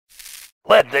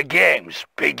Let the games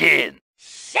begin.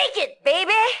 Shake it,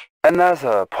 baby!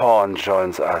 Another pawn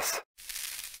joins us.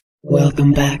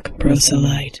 Welcome back,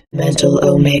 Proselyte. Mental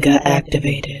Omega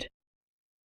activated.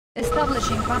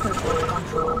 Establishing battlefield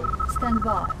control. Stand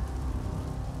by.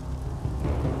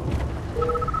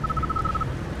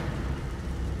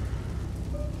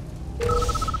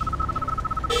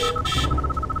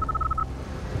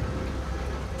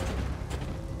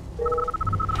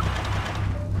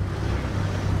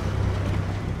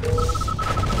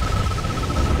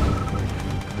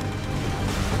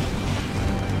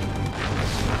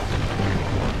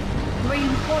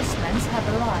 Reinforcements have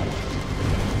arrived.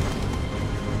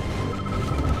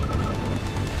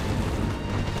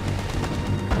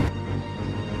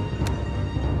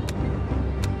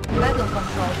 Battle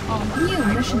control on. New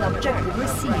mission objective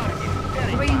received.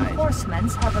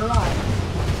 Reinforcements have arrived.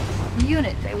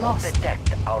 Unit lost.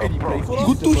 Detect our approach.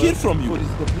 Good to hear from you.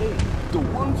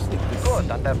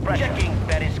 Good under pressure. Checking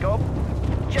periscope.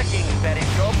 Checking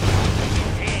periscope.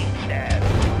 Seeing there.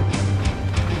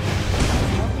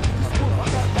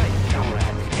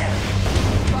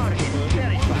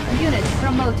 Unit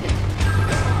promoted.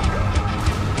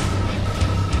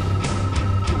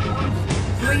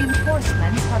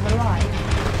 Reinforcements have arrived.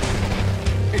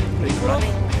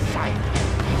 Running silent.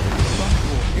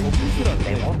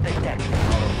 They won't detect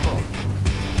our approach.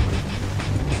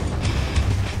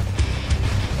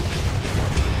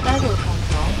 Battle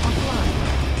control offline.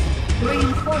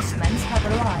 Reinforcements have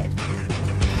arrived.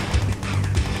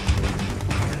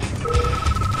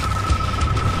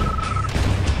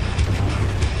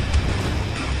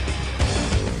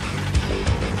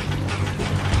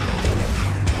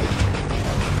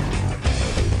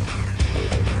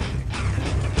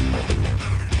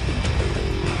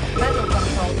 Battle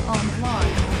control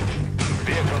online.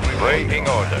 Waiting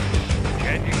order.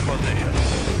 Changing position.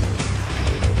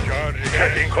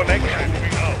 Checking connection.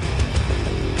 Moving out.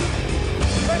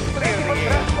 Ready for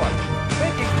transport.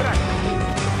 Ready track.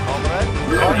 Comrade.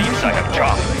 Colleagues, I have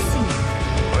job.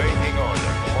 Waiting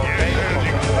order.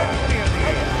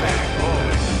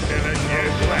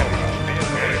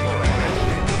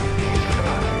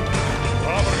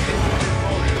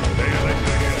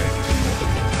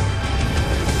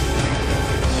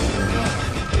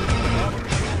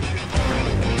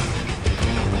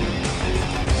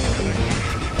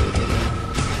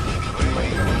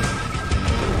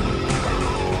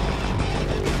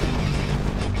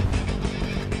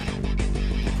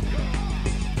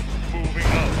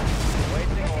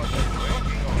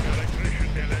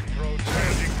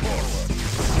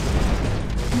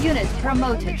 Unit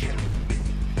promoted.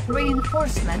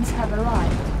 Reinforcements have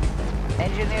arrived.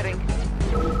 Engineering.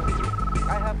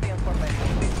 I have the information.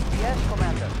 Yes,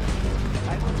 Commander.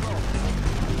 I will go.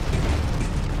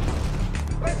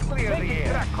 Let's clear the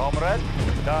air. Comrade.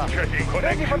 Checking connection.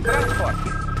 Ready for transport.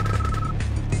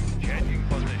 Changing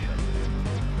position.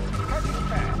 Cutting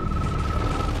path.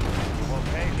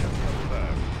 Location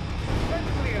confirmed. Let's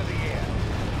clear the air.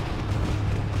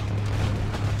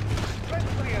 Let's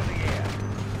clear the air.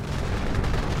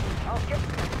 I'll get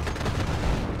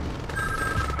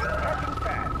cutting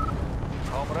path.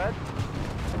 Comrade.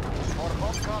 For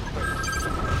home comfort.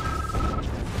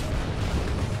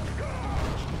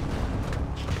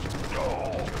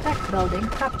 Tech building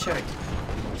captured.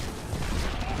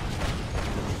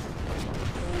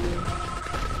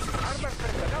 Armored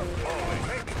personnel.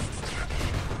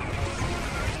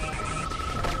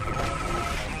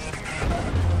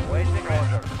 Waiting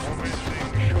order.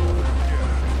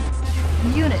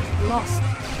 Unit lost.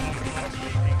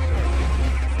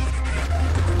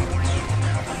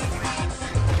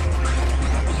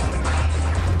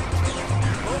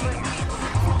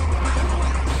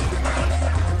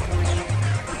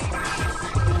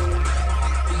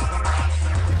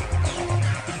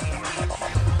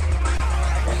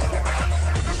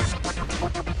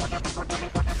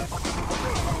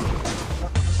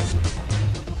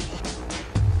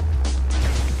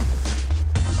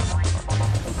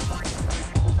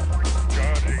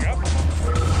 Charging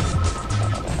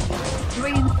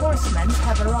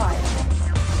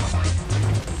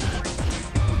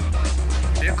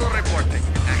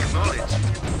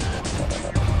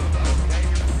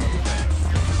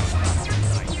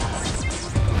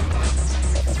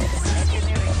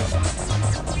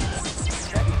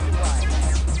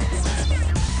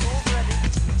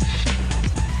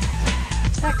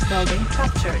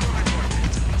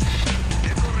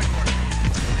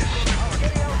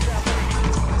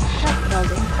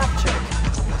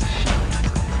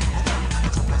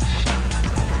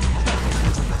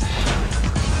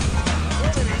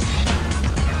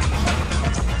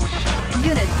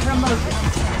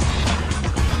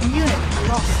Unit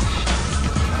lost.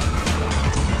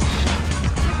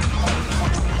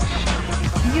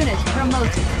 Unit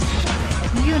promoted.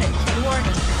 Unit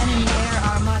warning. Enemy air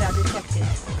armada detected.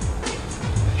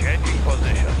 Changing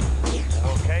position.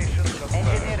 Location confirmed.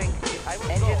 Engineering.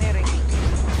 Engineering.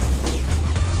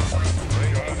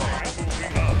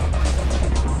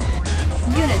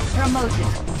 Unit promoted.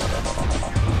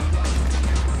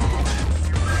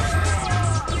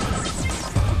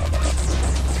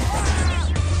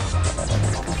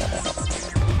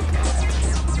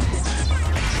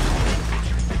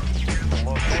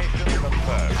 Location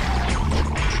confirmed.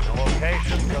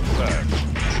 Location confirmed.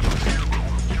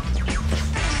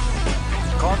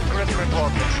 Conscript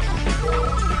reporting.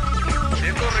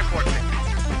 Vehicle reporting.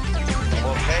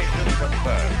 Location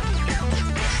confirmed.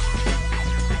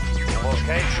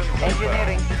 Location confirmed.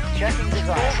 Engineering. Checking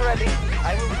design. Move ready.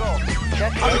 I will go.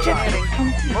 Checking Objective engineering.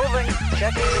 complete. Moving.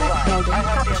 Checking design. Building I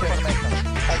have the captured. information.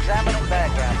 Examining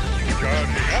diagram.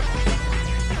 Charging up.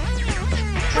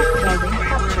 Building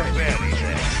captured. Very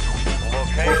there.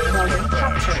 Location Building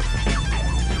confirmed. captured.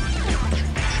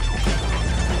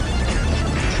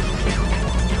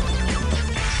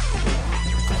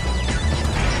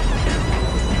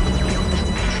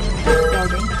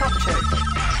 Building captured.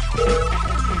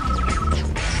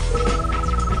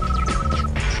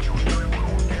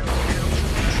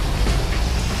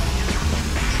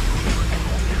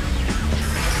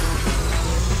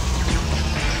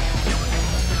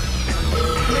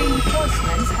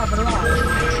 Reinforcements have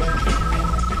arrived.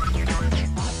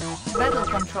 Battle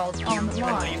controls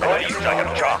online.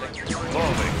 Second job.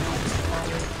 Moving.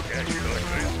 Engineering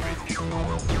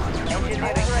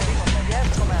ready. Yes,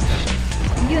 Commander.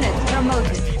 Unit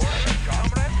promoted. You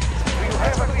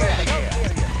have a clear area.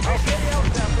 I'll carry out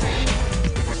the operation.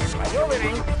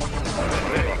 Maneuvering.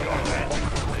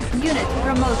 Unit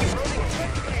promoted.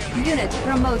 Unit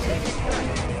promoted.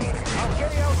 I'll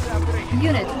carry out the operation.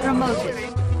 Unit promoted.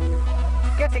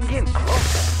 Getting in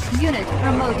closer. Unit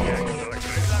promoted.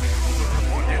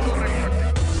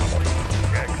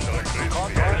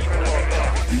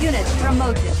 Unit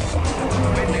promoted.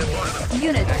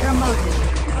 Unit promoted.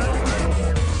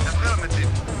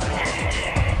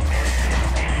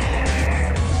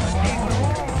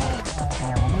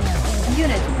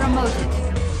 Unit promoted.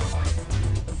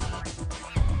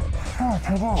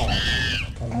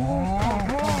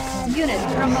 Unit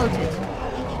promoted.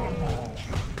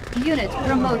 Unit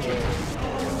promoted.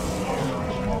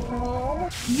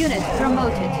 Unit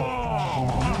promoted.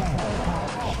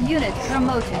 Unit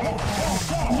promoted.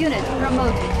 Unit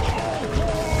promoted.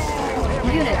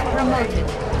 Unit promoted.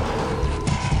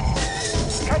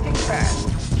 Cutting fast.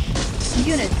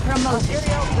 Unit promoted.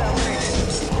 Carry out the operation.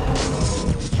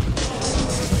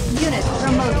 Unit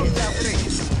promoted. The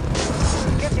operation.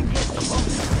 Getting in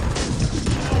closer.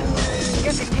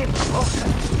 Getting in closer.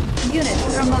 Unit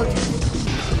promoted.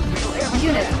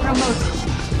 Unit promoted.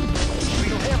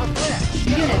 We'll have a plan.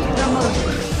 Unit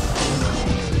promoted.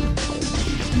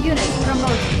 Unit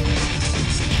promoted.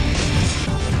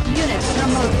 Unit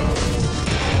promoted.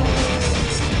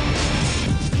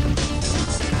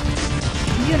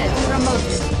 Unit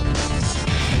promoted.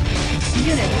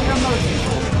 Unit promoted.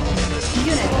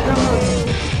 Unit promoted.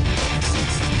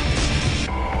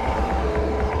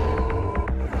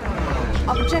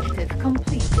 Objective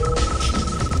complete.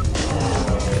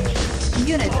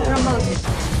 Unit promoted.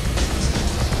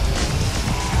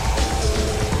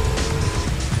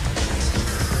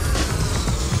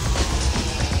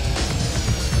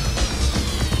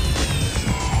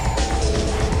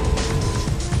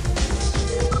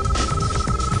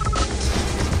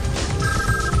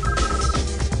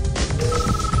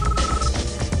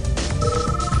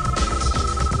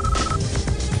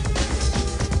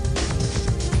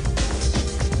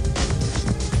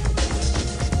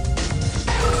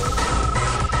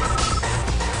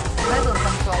 Battle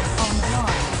control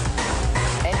online.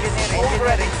 Engineering. Move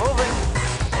ready. Moving.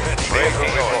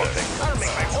 Breaking reporting.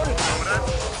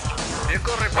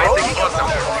 Vehicle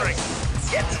reporting.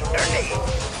 Getting dirty.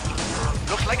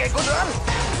 Looks like a good run.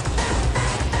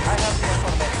 I have the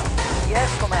information. Yes,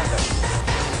 Commander.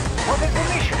 What is the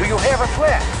mission? Do you have a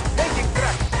plan? Taking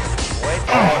track. Wait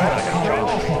for second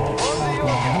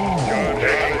job.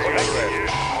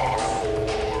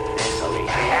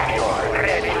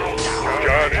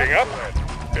 Charging up.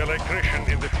 Electrician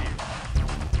in the field.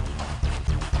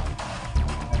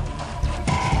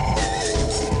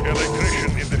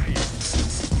 Electrician in the field.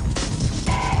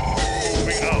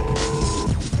 Moving out.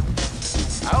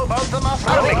 How about some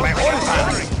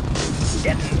off-roading?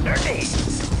 Getting dirty.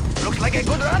 Looks like a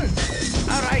good run.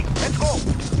 All right, let's go.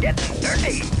 Getting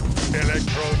dirty.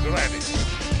 Electrodes ready.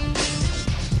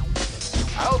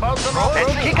 about some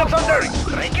let's kick up thunder!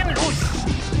 Breaking loose!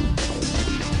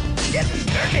 Getting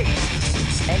dirty!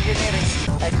 Engineering.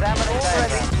 Examining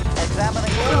diagram.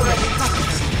 Examining Already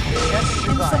captured.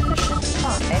 checking design. Insufficient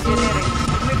funds. Engineering.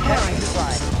 Checking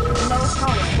design. Low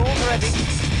power. Tools ready.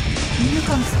 New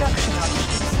construction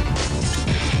options.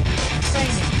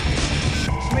 Training.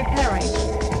 Repairing.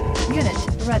 Unit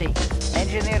ready.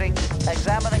 Engineering.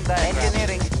 Examining diagram.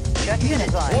 Engineering. Checking Unit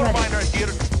design. ready. Miners here.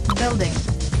 Building.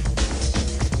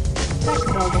 Tech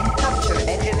building captured.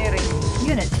 Engineering.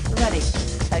 Unit ready.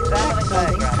 Examining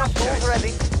Building diagram. captured. Tools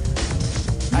ready.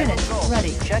 Unit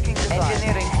ready. Checking design.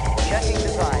 Engineering. Checking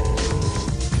design.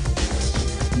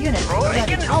 Unit ready.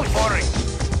 Breaking loose! Boring!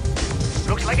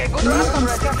 Looks like a good New run!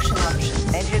 construction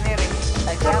options. Engineering.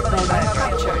 Examining building diagram.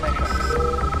 captured.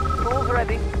 Tools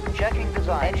ready. Checking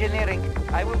design. Engineering.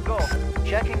 I will go.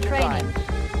 Checking design.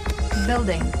 Training.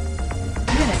 Building.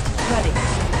 Unit ready.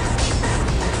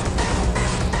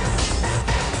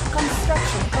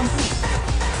 Construction complete.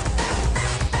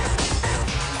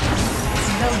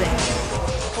 Building.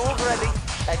 Tools ready.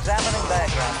 Examining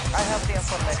diagram. I have the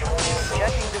information.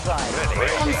 Checking design.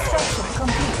 Construction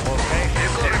complete.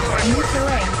 New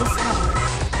terrain discovered.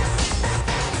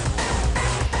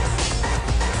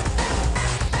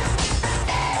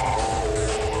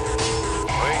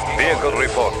 Vehicle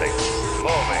reporting.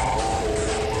 Moving.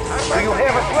 Do you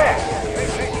have a plan?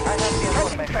 I have the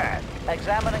information.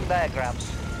 Examining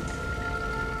diagrams.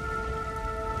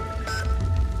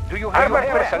 Do you have Armored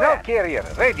a personnel carrier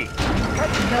ready?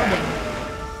 Building.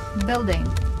 Building.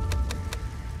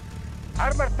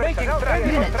 Armored personnel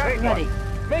Unit ready.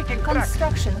 Making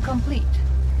Construction complete.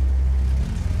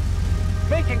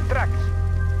 Making tracks.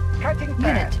 Cutting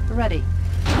Unit ready.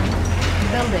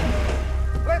 Building.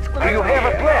 Let's clear. Do you have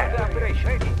a plan?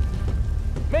 Ready.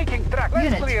 Making tracks.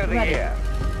 Unit ready.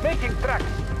 Making tracks.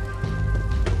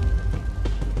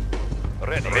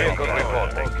 Ready. Vehicle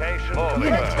reporting. Location.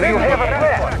 Unit Do you ready. have a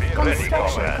plan?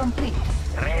 Construction complete.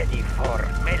 Ready for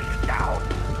meltdown.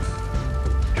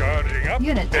 Charging up.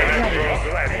 Unit ready.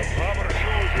 Ready. Rubber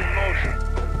shoes in motion.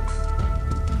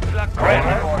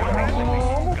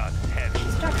 Guns head.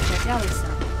 Structure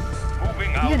garrison.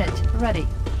 Moving out. Unit ready.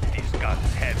 These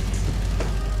guns head.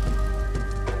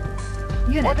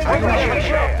 Unit ready.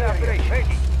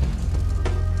 Ready.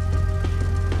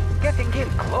 Getting in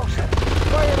closer.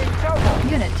 Firing turbo.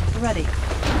 Unit ready.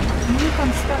 New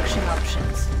construction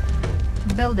options.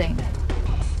 Building.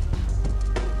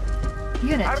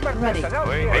 Unit ready.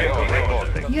 Vehicle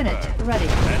reporting. Unit ready.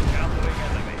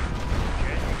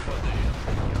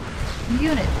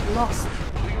 Unit lost.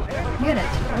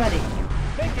 Unit ready.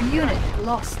 Unit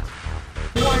lost.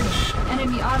 Warning.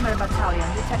 Enemy armor battalion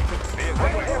detected.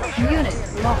 Unit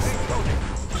lost.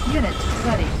 Unit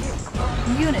ready.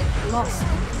 Unit lost.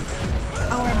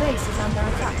 Our base is under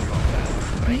attack.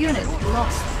 Unit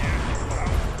lost.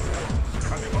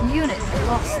 Unit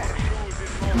lost.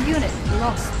 Unit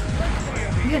lost.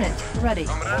 Unit ready.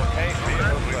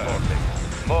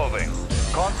 Moving.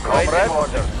 Comrade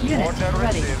order. Unit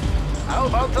ready. How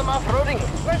about some off-roading?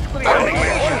 Let's clear the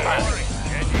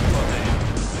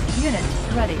Unit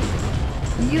ready.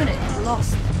 Unit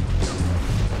lost.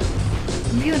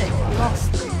 Unit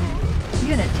lost.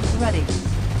 Unit ready.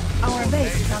 Our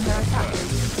base is under attack.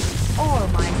 Ore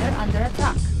miner under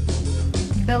attack.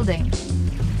 Building.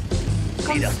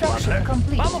 Construction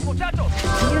complete. Vamos, muchachos!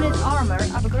 Unit armor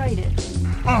upgraded.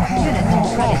 Unit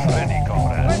ready. Ready,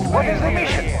 comrade. What is the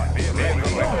mission?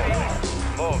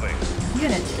 Moving.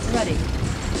 Unit ready.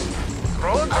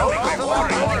 Roads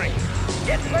open.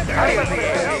 Get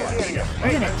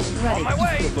Unit ready. my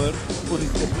way. But what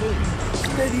is the plan?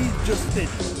 Steady, just steady.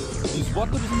 This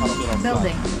water is under our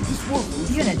Building. plan. This work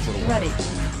will Unit for a while. ready.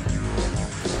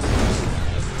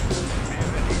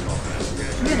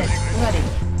 Unit ready.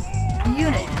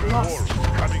 Unit lost.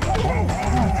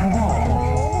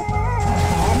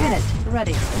 Unit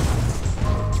ready.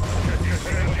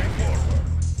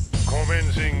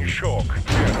 Commencing shock.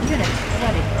 Unit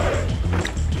ready.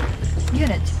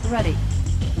 Unit ready.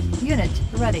 Unit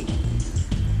ready.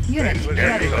 Unit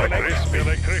ready. Crisp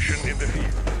electrician in the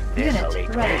field.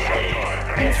 Unit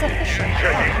ready. Insufficient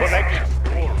funds. Connection.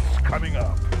 Wolves coming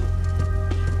up.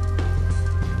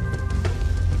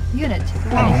 Unit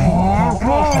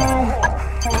ready.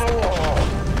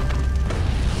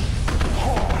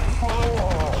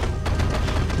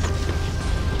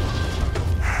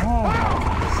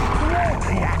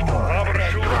 Rubber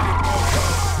shoes in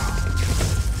motion.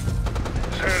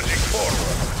 Surging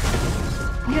forward.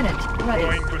 Unit ready.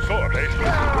 Going to source.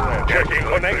 Checking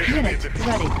connection. Unit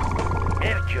ready.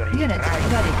 Mercury. Unit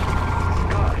ready.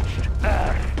 Scorched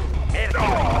earth. Mercury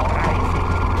rising.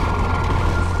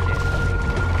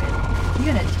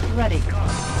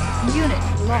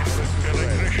 lost.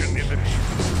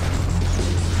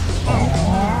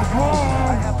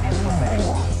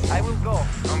 I will go.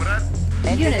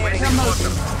 Unit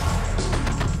promoted.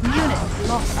 Unit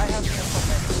lost. I have the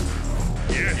information.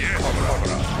 Yes,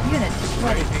 comrade. Unit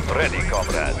ready. Ready,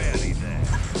 comrade.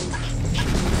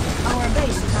 Our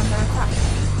base is under attack.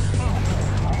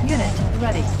 Unit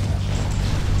ready.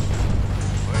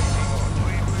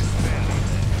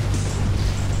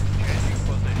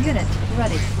 Unit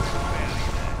ready.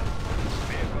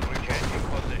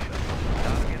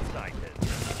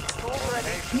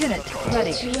 Unit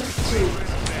ready.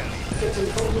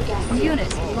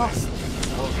 Unit lost.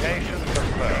 Location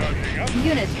confirmed.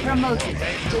 Unit promoted.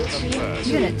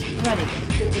 Unit ready.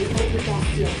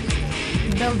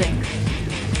 Building.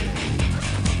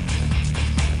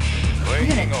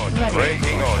 Waiting order. ready.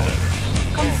 Waiting order.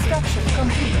 Construction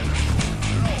complete.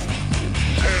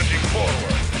 Surging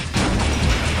forward.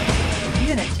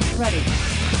 Unit ready.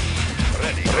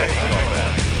 Ready, ready,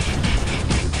 comrade.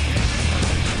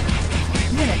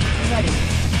 Unit ready.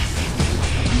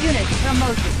 Unit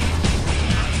promoted.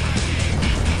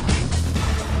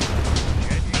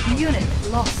 Unit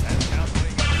lost.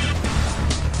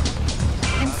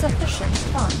 Insufficient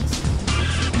funds.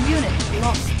 Unit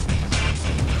lost.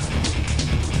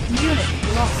 Unit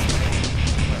lost.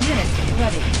 Unit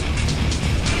ready.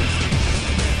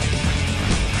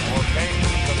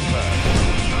 Location confirmed.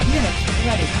 Unit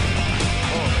ready.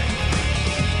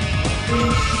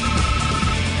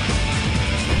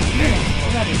 Unit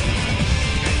ready.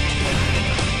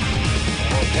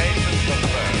 Location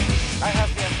confirmed. I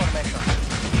have the information.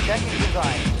 Checking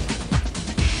design.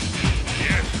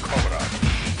 Yes, comrade.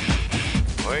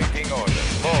 Waiting order.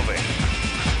 Moving.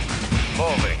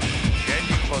 Moving.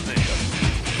 Changing position.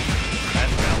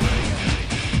 Encountering enemy.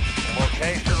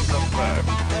 Location confirmed.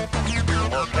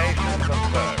 Location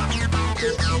confirmed.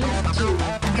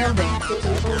 Building.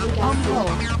 On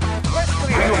hold. Let's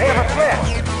clear. Do you have a plan?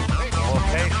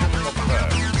 Location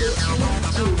confirmed.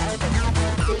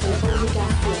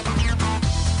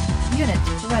 Unit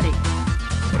ready.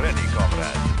 Ready,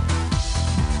 comrade.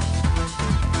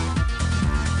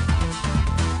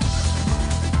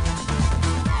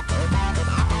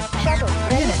 Shuttle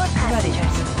ready Unit for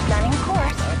passengers. Planning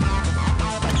course.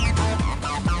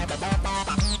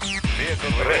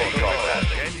 Vehicle ready, comrade.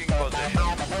 Changing position.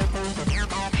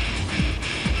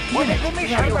 Unit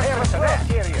Commission. ready. You have a plan.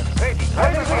 Ready.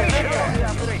 Ready.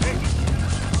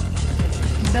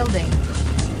 Building.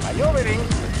 Maneuvering.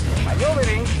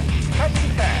 Maneuvering.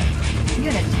 Cutting fast.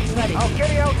 Unit ready. I'll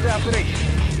carry out the operation.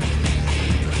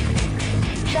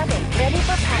 Shuttle ready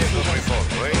for Vehicle passengers. report.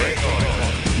 Waiting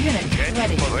order. Unit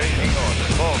ready. Waiting order.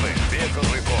 Moving. Vehicle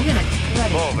report. Unit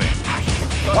ready. Moving.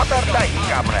 What are they,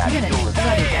 comrade? Unit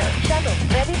ready. Shuttle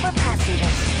ready for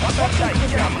passengers. What are they,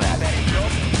 comrade?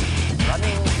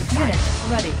 Running. Unit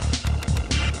ready.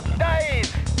 Dive.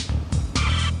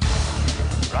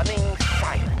 Running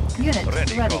silent. Unit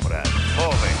Ready, ready. comrade.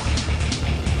 Moving.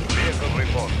 Vehicle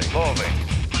reporting. Moving.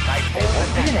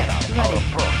 Unit ready.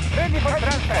 Ready for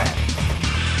transfer.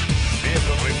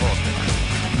 Vehicle reporting.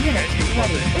 Unit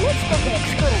ready. Let's take an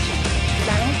excursion.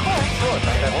 Planning course. Good.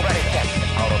 I have already checked.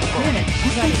 Out of course. Unit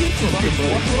ready.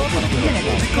 Unit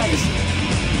ready.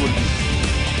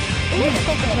 Unit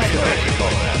ready. Ready,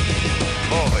 comrade.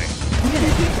 Moving.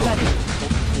 Unit ready.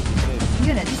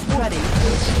 Unit ready.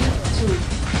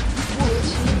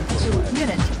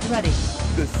 Unit ready.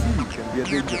 The sea can be a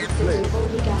dangerous place.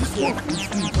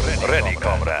 Ready,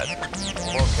 comrade.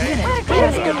 Okay. Unit Let's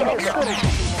ready. take an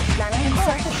excursion. Planning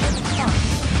course. Insufficient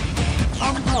funds.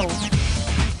 On hold.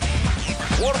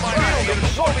 For my shield,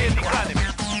 Soviet economy.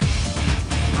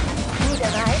 Need a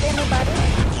ride, anybody?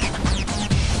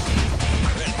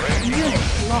 Unit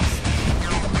lost.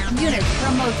 Unit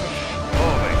promoted.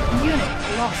 Moving. Unit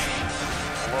lost.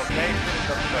 Location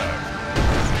confirmed.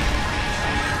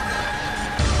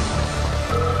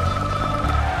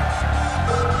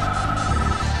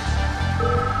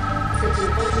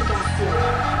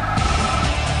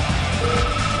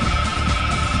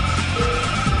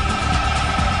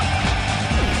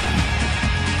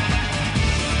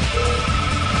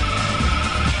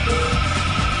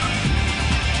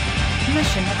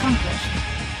 Mission accomplished.